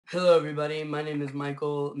Hello everybody, my name is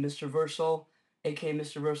Michael, Mr. Versal, aka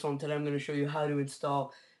Mr. Versal, and today I'm going to show you how to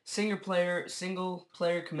install single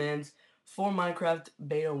player commands for Minecraft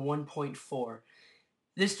Beta 1.4.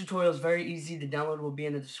 This tutorial is very easy. The download will be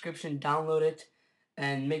in the description. Download it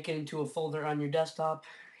and make it into a folder on your desktop.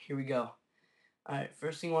 Here we go. Alright,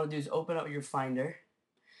 first thing you want to do is open up your Finder.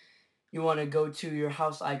 You want to go to your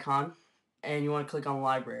house icon and you want to click on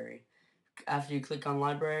Library. After you click on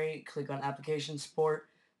Library, click on Application Support,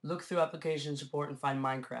 look through Application Support and find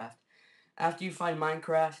Minecraft. After you find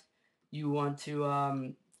Minecraft, you want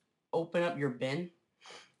to open up your bin,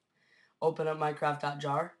 open up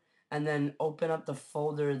Minecraft.jar, and then open up the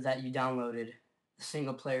folder that you downloaded, the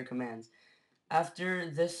single player commands. After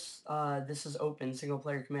this is open, single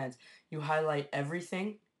player commands, you highlight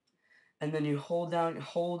everything, and then you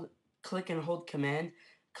click and hold command,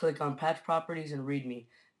 click on patch properties and readme.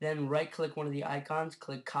 Then right click one of the icons,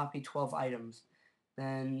 click copy 12 items.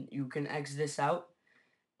 Then you can X this out.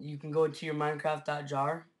 You can go into your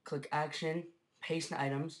Minecraft.jar, click action, paste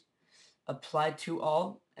items, apply to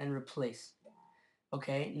all, and replace.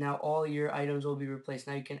 Okay, now all your items will be replaced.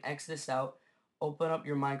 Now you can X this out, open up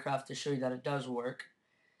your Minecraft to show you that it does work.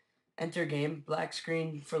 Enter game, black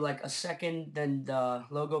screen for like a second, then the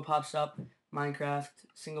logo pops up, Minecraft,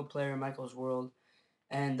 single player, Michael's World.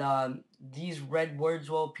 And these red words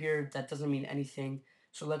will appear. That doesn't mean anything.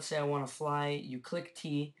 So let's say I want to fly. You click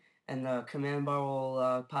T, and the command bar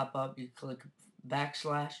will pop up. You click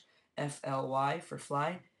backslash FLY for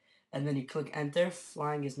fly, and then you click enter.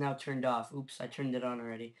 Flying is now turned off. Oops, I turned it on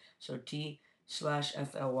already. So T slash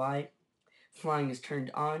FLY, flying is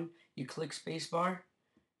turned on. You click spacebar,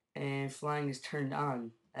 and flying is turned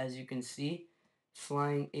on. As you can see,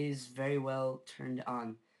 flying is very well turned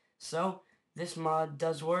on. So this mod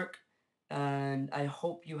does work, and I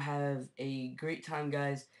hope you have a great time,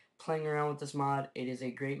 guys, playing around with this mod. It is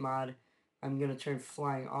a great mod. I'm gonna turn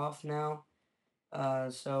flying off now.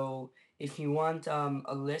 So if you want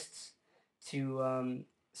a list to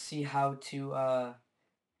see how to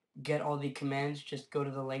get all the commands, just go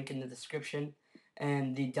to the link in the description,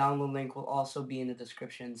 and the download link will also be in the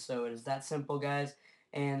description. So it is that simple, guys,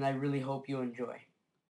 and I really hope you enjoy.